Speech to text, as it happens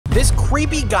This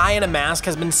creepy guy in a mask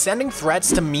has been sending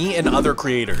threats to me and other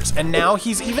creators, and now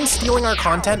he's even stealing our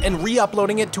content and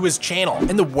re-uploading it to his channel.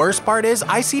 And the worst part is,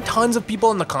 I see tons of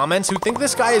people in the comments who think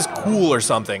this guy is cool or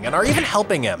something and are even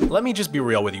helping him. Let me just be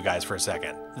real with you guys for a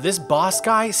second. This boss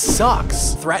guy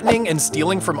sucks. Threatening and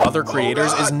stealing from other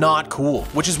creators is not cool,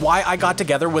 which is why I got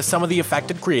together with some of the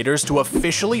affected creators to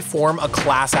officially form a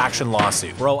class action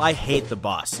lawsuit. Bro, I hate the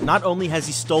boss. Not only has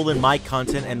he stolen my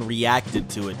content and reacted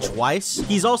to it twice,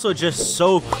 he's also just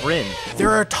so cringe. There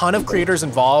are a ton of creators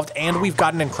involved, and we've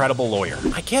got an incredible lawyer.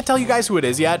 I can't tell you guys who it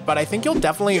is yet, but I think you'll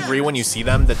definitely agree when you see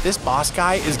them that this boss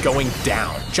guy is going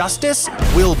down. Justice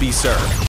will be served.